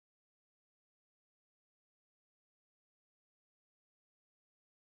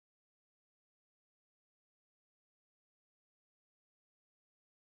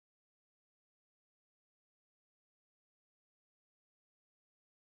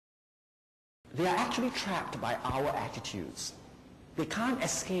they are actually trapped by our attitudes. They can't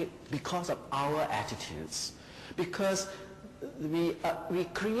escape because of our attitudes. Because we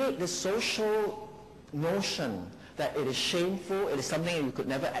create this social notion that it is shameful, it is something that you could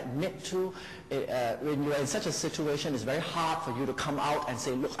never admit to. When you're in such a situation, it's very hard for you to come out and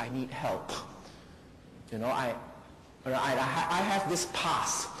say, look, I need help. You know, I have this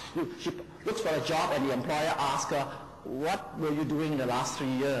past. She looks for a job and the employer asks her, what were you doing in the last 3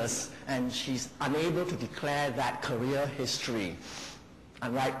 years? And she's unable to declare that career history.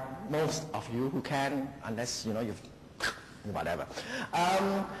 Unlike most of you who can, unless, you know, you've, whatever.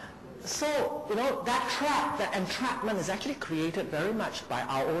 So, you know, that trap, that entrapment is actually created very much by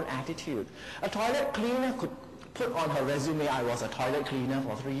our own attitude. A toilet cleaner could put on her resume, I was a toilet cleaner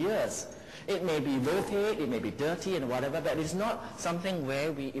for 3 years. It may be low-paid, it may be dirty and whatever, but it's not something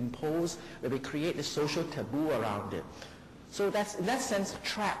where we impose, where we create a social taboo around it. So that's, in that sense,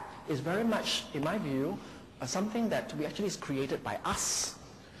 trap is very much, in my view, something that we actually is created by us.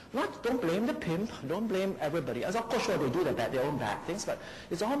 Don't blame the pimp, don't blame everybody. As of course, sure, they do their own bad things, but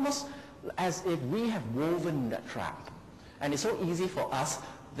it's almost as if we have woven that trap. And it's so easy for us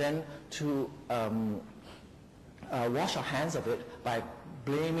then to wash our hands of it by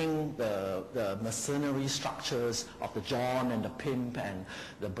blaming the mercenary structures of the John and the pimp and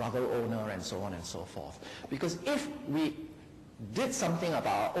the brother owner and so on and so forth. Because if we did something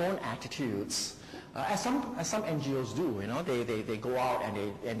about our own attitudes, as some NGOs do, you know, they go out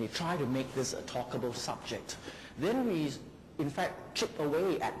and they try to make this a talkable subject, then we in fact chip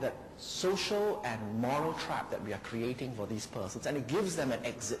away at that social and moral trap that we are creating for these persons, and it gives them an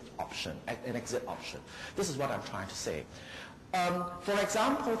exit option. This is what I'm trying to say. For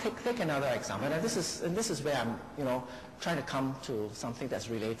example, take another example, and this is where I'm, you know, trying to come to something that's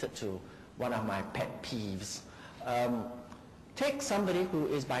related to one of my pet peeves. Take somebody who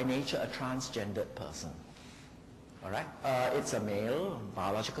is by nature a transgendered person. All right, it's a male,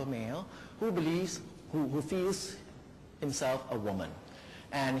 biological male, who feels himself a woman,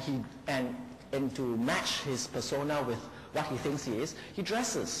 and to match his persona with what he thinks he is, he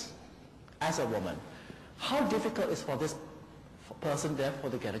dresses as a woman. How difficult is for this person therefore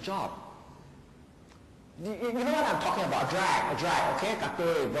to get a job? You know what I'm talking about? A drag, okay?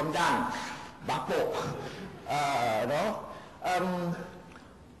 Katoi, Bomdan, Bapo, you know?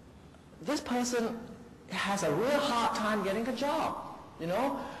 This person has a real hard time getting a job, you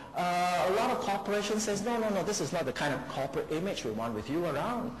know? A lot of corporations says, no, this is not the kind of corporate image we want with you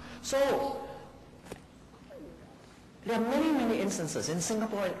around. So there are many instances in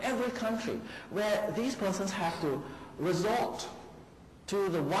Singapore and every country where these persons have to resort to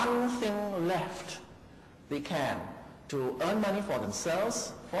the one thing left they can to earn money for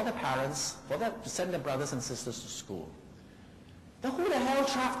themselves, for their parents, to send their brothers and sisters to school. Now who the hell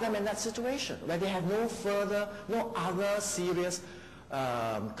trapped them in that situation where they have no other serious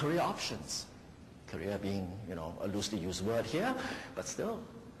career options? Career being, you know, a loosely used word here, but still,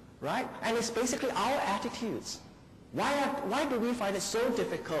 right? And it's basically our attitudes. Why do we find it so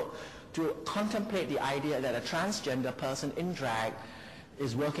difficult to contemplate the idea that a transgender person in drag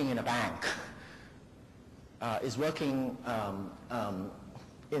is working in a bank, is working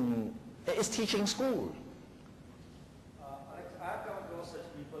is teaching school? I have come across such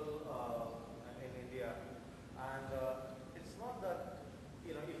people in India, and it's not that,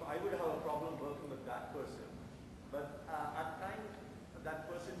 you know, if I would have a problem working with that person, but at times that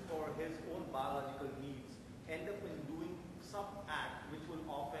person, for his own biological needs, end up in doing some act which will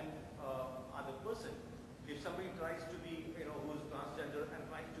offend other person. If somebody tries to be, you know, who is transgender and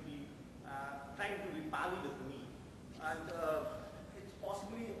trying to be pally with me, and it's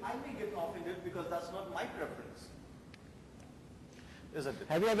possibly I may get offended because that's not my preference. Isn't it?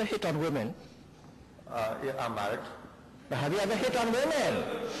 Have you ever hit on women? Yeah, I'm married. But have you ever hit on women?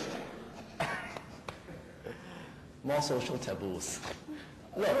 More social taboos.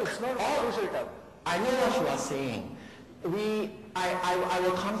 Look, no, it's not a social taboo. I know what you are saying. I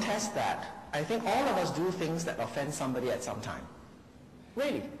will contest that. I think all of us do things that offend somebody at some time.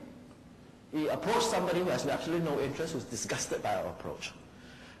 Really. We approach somebody who has absolutely no interest, who's disgusted by our approach.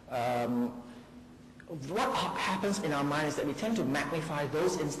 What happens in our mind is that we tend to magnify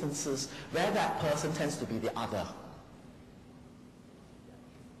those instances where that person tends to be the other.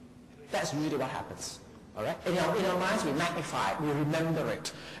 That's really what happens. All right? In our minds, we magnify it, we remember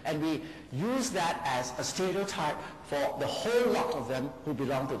it, and we use that as a stereotype for the whole lot of them who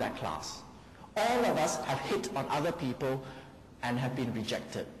belong to that class. All of us have hit on other people and have been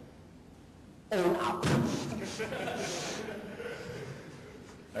rejected. Own up.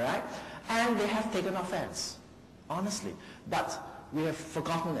 All right? And they have taken offense, honestly. But we have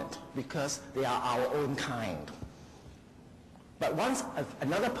forgotten it because they are our own kind. But once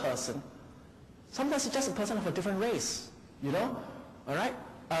another person, sometimes it's just a person of a different race, you know, all right?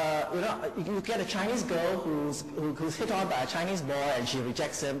 You get a Chinese girl who's hit on by a Chinese boy and she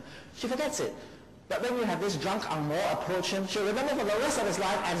rejects him, she forgets it. But when you have this drunk Angmo approach him, she'll remember for the rest of his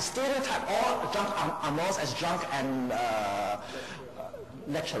life and stereotype all drunk Angmos as drunk and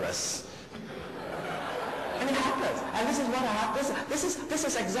lecherous. And it happens. And this is what this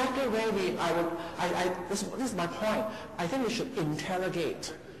is exactly where this is my point. I think we should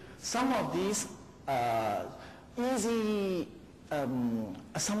interrogate some of these easy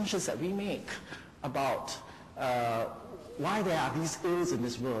assumptions that we make about why there are these ills in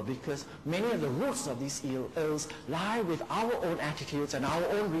this world, because many of the roots of these ills lie with our own attitudes and our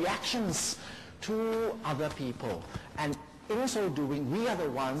own reactions to other people. And in so doing, we are the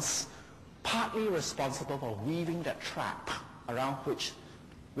ones partly responsible for weaving that trap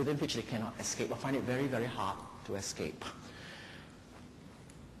within which they cannot escape, or find it very, very hard to escape.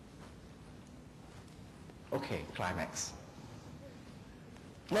 Okay, climax.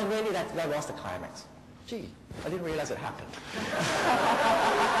 No, really, that was the climax. Gee, I didn't realize it happened.